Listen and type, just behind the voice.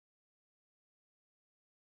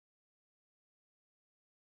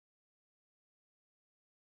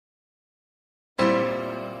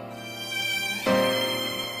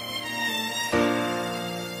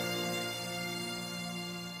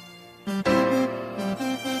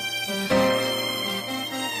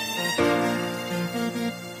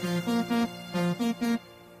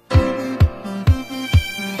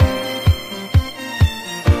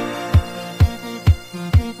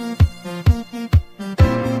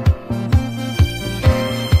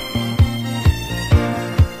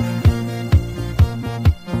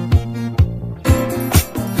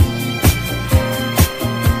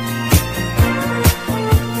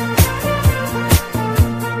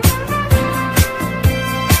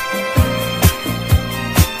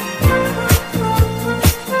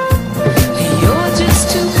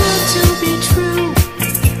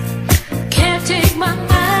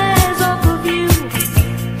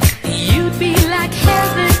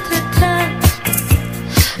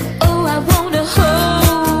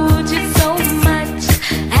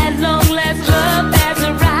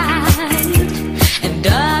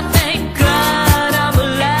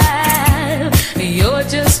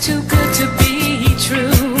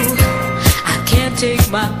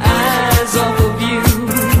my eyes off of you.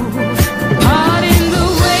 Pardon the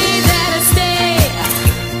way that I stare,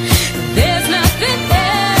 there's nothing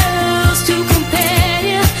else to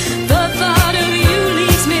compare. The thought of you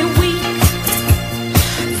leaves me weak.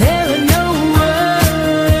 There are no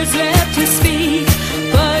words left to speak.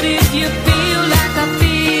 But if you feel like I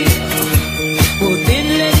feel, well then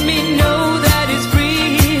let me know that it's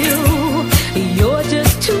real. You're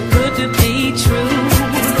just too good to be true.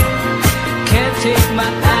 Can't take my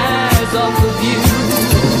eyes off of you.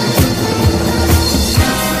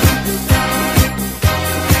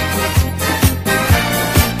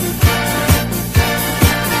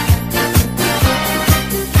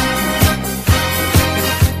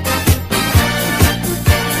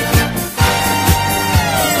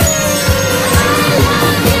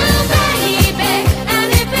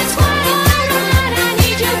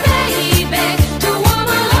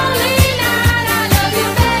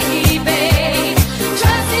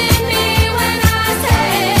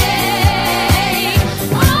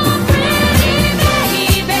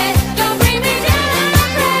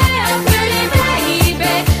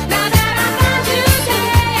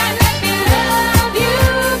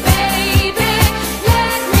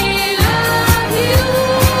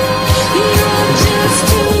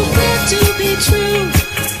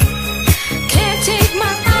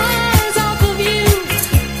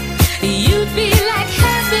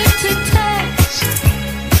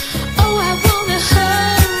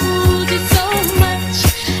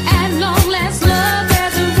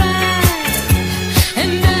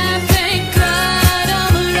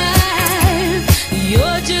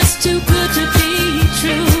 Too good to be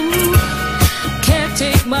true. Can't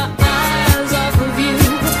take my